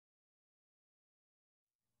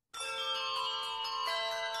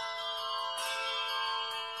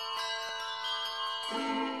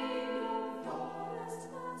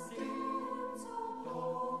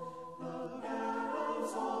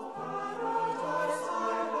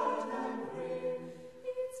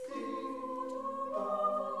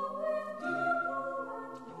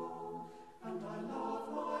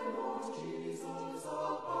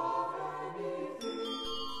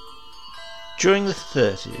During the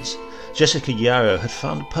 30s, Jessica Yarrow had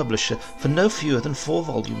found a publisher for no fewer than 4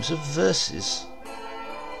 volumes of verses,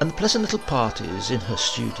 and the pleasant little parties in her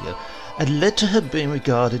studio had led to her being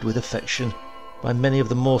regarded with affection by many of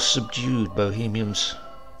the more subdued bohemians.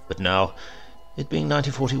 But now, it being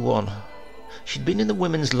 1941, she'd been in the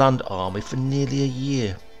Women's Land Army for nearly a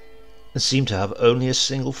year, and seemed to have only a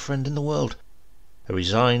single friend in the world, a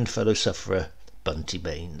resigned fellow sufferer, Bunty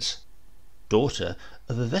Baines, daughter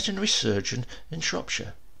of a veterinary surgeon in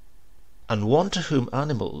Shropshire, and one to whom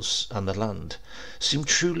animals and the land seemed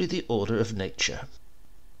truly the order of nature.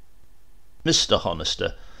 Mr.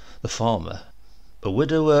 Honister, the farmer, a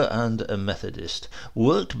widower and a Methodist,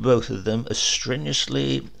 worked both of them as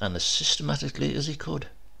strenuously and as systematically as he could.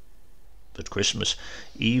 At Christmas,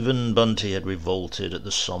 even Bunty had revolted at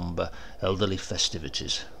the sombre, elderly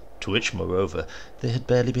festivities, to which, moreover, they had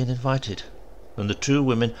barely been invited, and the 2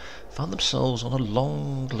 women found themselves on a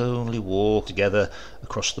long, lonely walk together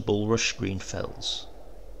across the bulrush green fells.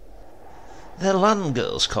 Their land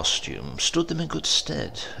girl's costume stood them in good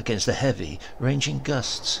stead against the heavy, ranging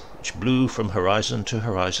gusts which blew from horizon to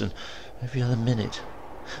horizon every other minute,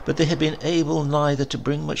 but they had been able neither to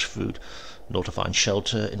bring much food nor to find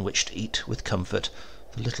shelter in which to eat with comfort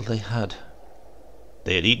the little they had.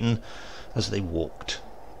 They had eaten as they walked,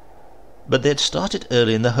 but they had started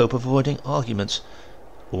early in the hope of avoiding arguments.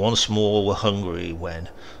 Once more were hungry when,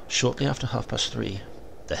 shortly after 3:30,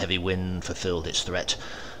 the heavy wind fulfilled its threat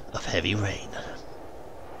of heavy rain.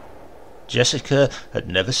 Jessica had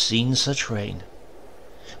never seen such rain.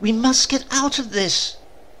 "We must get out of this."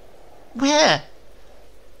 "Where?"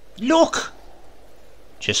 "Look!"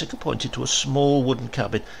 Jessica pointed to a small wooden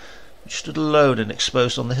cabin which stood alone and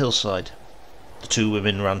exposed on the hillside. The 2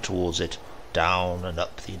 women ran towards it, down and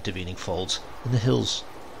up the intervening folds in the hills.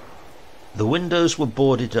 The windows were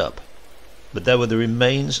boarded up, but there were the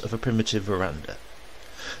remains of a primitive veranda.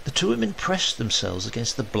 The 2 women pressed themselves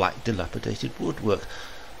against the black, dilapidated woodwork,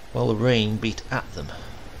 while the rain beat at them.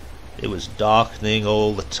 It was darkening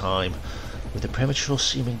all the time, with the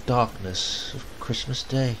premature-seeming darkness of Christmas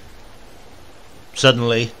Day.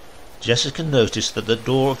 Suddenly, Jessica noticed that the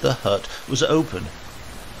door of the hut was open.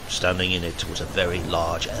 Standing in it was a very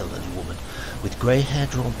large elderly woman, with grey hair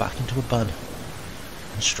drawn back into a bun,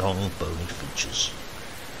 and strong bony features.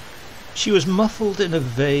 She was muffled in a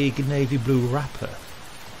vague navy blue wrapper,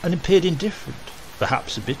 and appeared indifferent,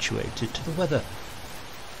 perhaps habituated to the weather.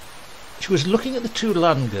 She was looking at the 2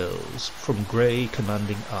 land girls from grey,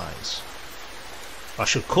 commanding eyes. "I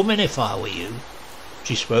should come in if I were you."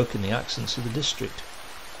 She spoke in the accents of the district,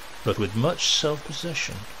 but with much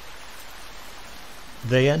self-possession.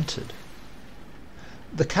 They entered.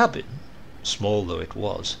 The cabin, small though it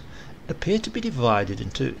was, appeared to be divided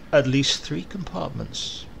into at least 3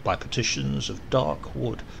 compartments by partitions of dark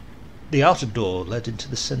wood. The outer door led into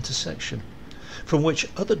the centre section, from which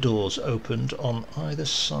other doors opened on either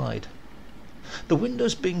side. The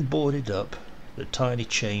windows being boarded up, the tiny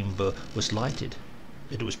chamber was lighted,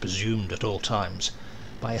 it was presumed at all times,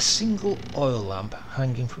 by a single oil lamp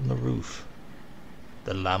hanging from the roof.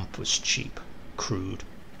 The lamp was cheap, crude,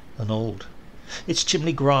 and old, its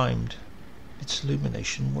chimney grimed, its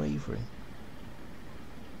illumination wavering.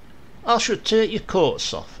 "I should take your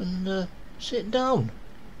coats off and sit down."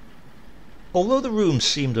 Although the room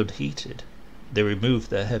seemed unheated, they removed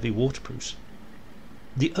their heavy waterproofs.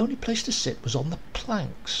 The only place to sit was on the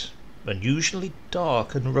planks, unusually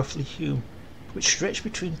dark and roughly hewn, which stretched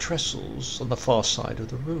between trestles on the far side of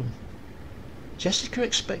the room. Jessica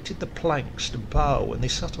expected the planks to bow when they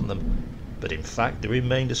sat on them, but in fact they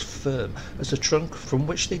remained as firm as the trunk from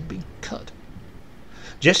which they had been cut.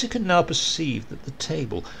 Jessica now perceived that the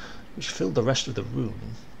table, which filled the rest of the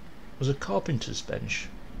room, was a carpenter's bench.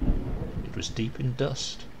 It was deep in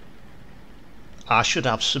dust. "I should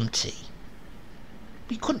have some tea."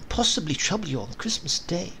 "We couldn't possibly trouble you on Christmas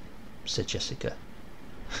Day," said Jessica.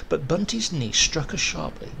 But Bunty's knee struck her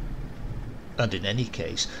sharply, and in any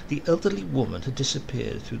case the elderly woman had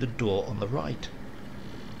disappeared through the door on the right.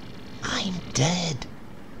 "I'm dead,"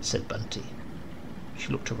 said Bunty. She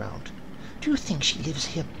looked around. "Do you think she lives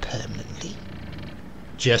here permanently?"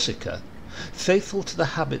 Jessica, faithful to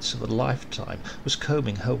the habits of a lifetime, was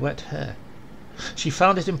combing her wet hair. She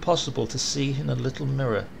found it impossible to see in a little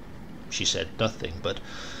mirror. She said nothing, but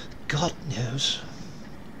God knows.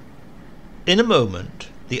 In a moment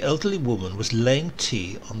the elderly woman was laying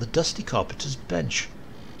tea on the dusty carpenter's bench.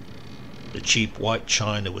 The cheap white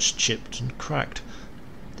china was chipped and cracked.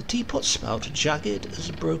 The teapot spout jagged as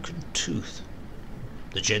a broken tooth.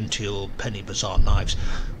 The genteel penny bazaar knives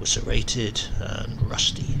were serrated and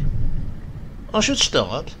rusty. "I should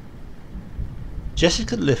start."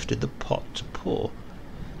 Jessica lifted the pot to pour.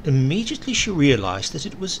 Immediately she realized that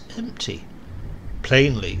it was empty.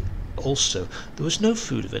 Plainly, also, there was no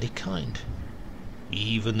food of any kind.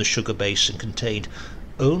 Even the sugar basin contained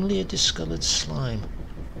only a discoloured slime.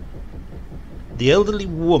 The elderly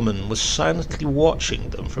woman was silently watching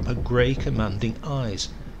them from her grey, commanding eyes.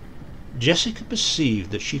 Jessica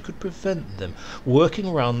perceived that she could prevent them working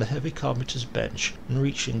round the heavy carpenter's bench and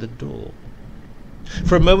reaching the door.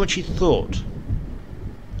 For a moment she thought.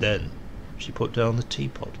 Then she put down the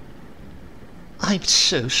teapot. "I'm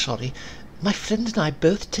so sorry. My friend and I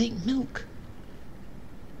both take milk."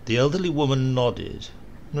 The elderly woman nodded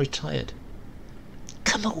and retired.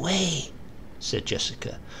 "Come away," said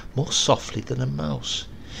Jessica, more softly than a mouse.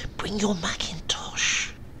 "Bring your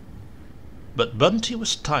mackintosh." But Bunty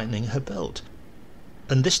was tightening her belt,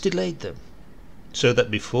 and this delayed them, so that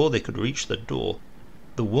before they could reach the door,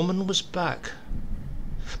 the woman was back.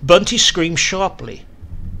 Bunty screamed sharply.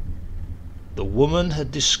 The woman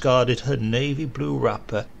had discarded her navy blue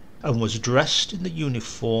wrapper and was dressed in the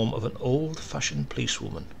uniform of an old-fashioned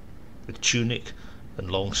policewoman, with tunic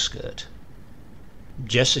and long skirt.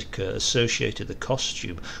 Jessica associated the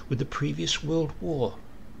costume with the previous World War.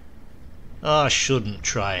 "I shouldn't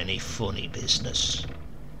try any funny business."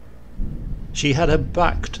 She had her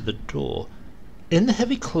back to the door. In the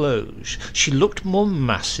heavy clothes she looked more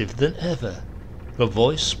massive than ever. Her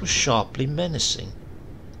voice was sharply menacing.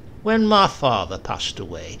 "When my father passed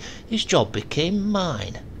away, his job became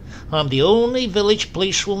mine. I'm the only village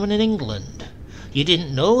policewoman in England. You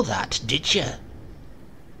didn't know that, did you?"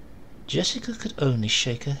 Jessica could only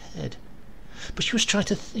shake her head, but she was trying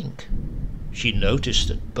to think. She noticed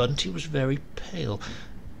that Bunty was very pale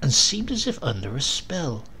and seemed as if under a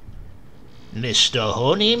spell. "Mr.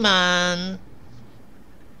 Honeyman!"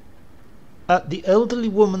 At the elderly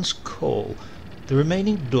woman's call, the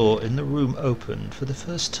remaining door in the room opened for the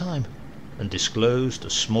first time and disclosed a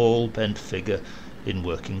small bent figure in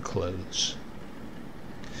working clothes.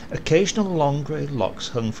 Occasional long grey locks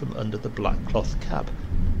hung from under the black cloth cap,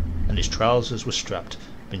 and his trousers were strapped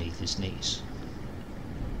beneath his knees.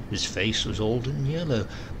 His face was old and yellow,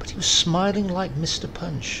 but he was smiling like Mr.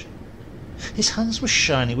 Punch. His hands were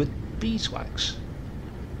shiny with beeswax.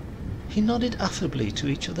 He nodded affably to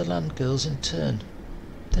each of the land girls in turn,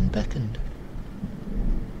 then beckoned.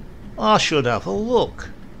 "I should have a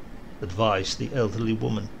look," advised the elderly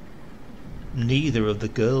woman. Neither of the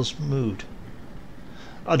girls moved.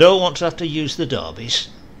 "I don't want to have to use the derbies."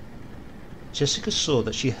 Jessica saw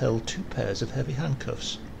that she held 2 pairs of heavy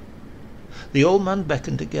handcuffs. The old man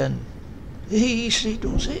beckoned again. "Easy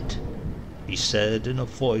does it," he said in a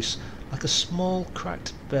voice like a small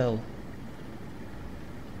cracked bell.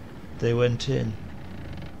 They went in.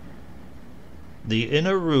 The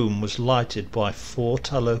inner room was lighted by 4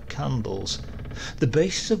 tallow candles, the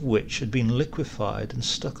bases of which had been liquefied and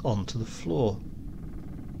stuck onto the floor.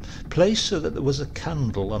 Placed so that there was a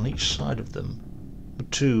candle on each side of them were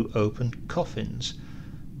 2 open coffins.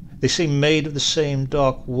 They seemed made of the same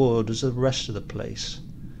dark wood as the rest of the place,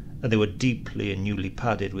 and they were deeply and newly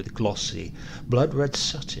padded with glossy, blood-red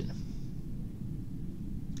satin.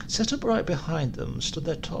 Set up right behind them stood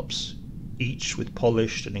their tops, each with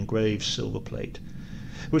polished and engraved silver plate,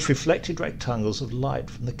 which reflected rectangles of light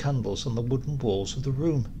from the candles on the wooden walls of the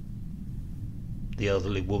room. The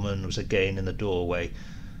elderly woman was again in the doorway,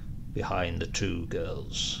 behind the 2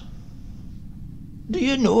 girls. "Do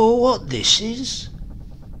you know what this is?"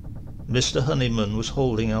 Mr. Honeyman was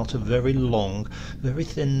holding out a very long, very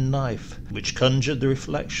thin knife, which conjured the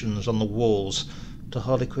reflections on the walls to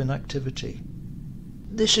harlequin activity.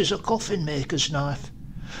 "This is a coffin maker's knife.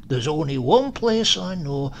 There's only one place I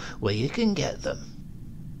know where you can get them."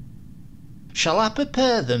 "Shall I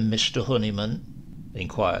prepare them, Mr. Honeyman?"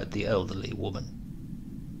 inquired the elderly woman.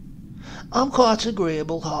 "I'm quite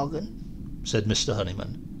agreeable, Hagen," said Mr.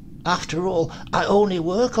 Honeyman. "After all, I only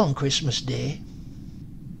work on Christmas Day."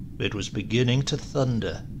 It was beginning to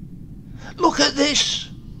thunder. "Look at this!"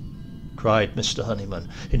 cried Mr. Honeyman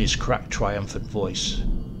in his cracked, triumphant voice.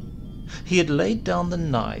 He had laid down the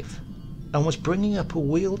knife and was bringing up a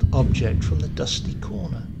wheeled object from the dusty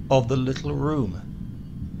corner of the little room.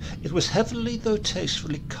 It was heavily though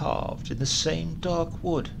tastefully carved in the same dark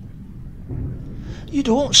wood. "You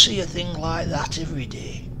don't see a thing like that every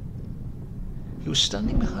day." He was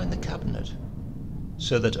standing behind the cabinet,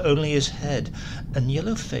 so that only his head and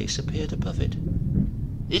yellow face appeared above it.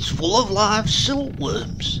 "It's full of live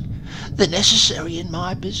silkworms. They're necessary in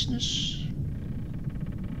my business."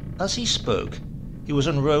 As he spoke, he was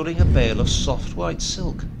unrolling a bale of soft white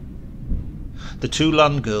silk. The two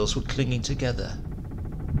land girls were clinging together.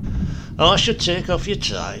 "I should take off your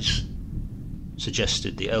ties,"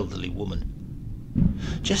 suggested the elderly woman.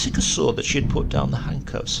 Jessica saw that she had put down the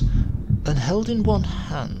handcuffs and held in one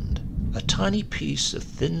hand a tiny piece of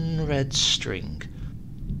thin red string,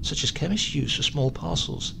 such as chemists use for small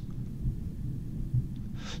parcels.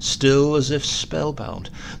 Still as if spellbound,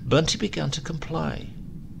 Bunty began to comply.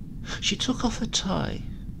 She took off her tie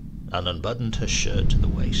and unbuttoned her shirt to the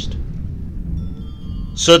waist.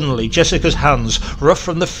 Suddenly Jessica's hands, rough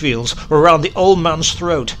from the fields, were round the old man's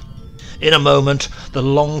throat. In a moment the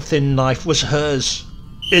long thin knife was hers.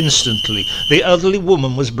 Instantly the elderly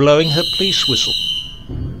woman was blowing her police whistle.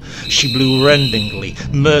 She blew rendingly,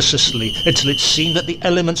 mercilessly, until it seemed that the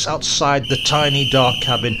elements outside the tiny dark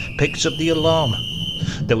cabin picked up the alarm.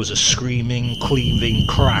 There was a screaming, cleaving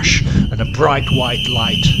crash and a bright white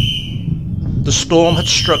light. The storm had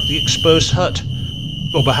struck the exposed hut,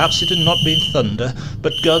 or perhaps it had not been thunder,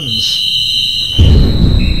 but guns.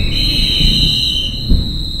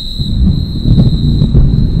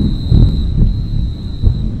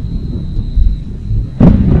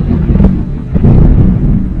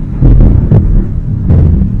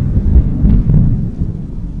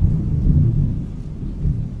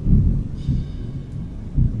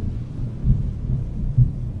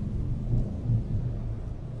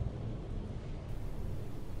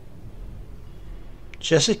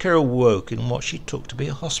 Jessica awoke in what she took to be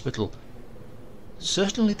a hospital.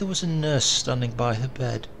 Certainly there was a nurse standing by her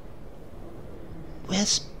bed.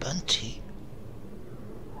 "Where's Bunty?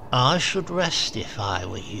 I should rest if I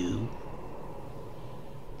were you."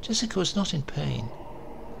 Jessica was not in pain,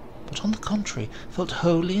 but on the contrary felt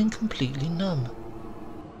wholly and completely numb.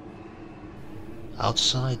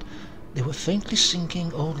 Outside they were faintly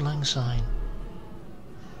singing Auld Lang Syne.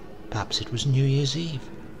 Perhaps it was New Year's Eve.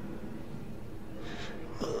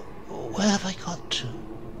 Where have I got to?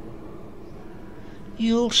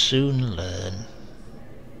 You'll soon learn.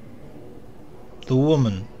 The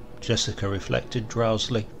woman, Jessica reflected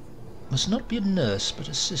drowsily, must not be a nurse but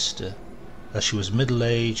a sister, as she was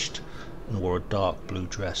middle-aged and wore a dark blue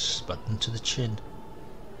dress buttoned to the chin.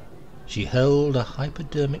 She held a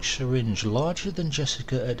hypodermic syringe larger than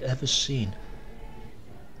Jessica had ever seen,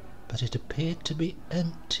 but it appeared to be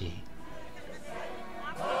empty.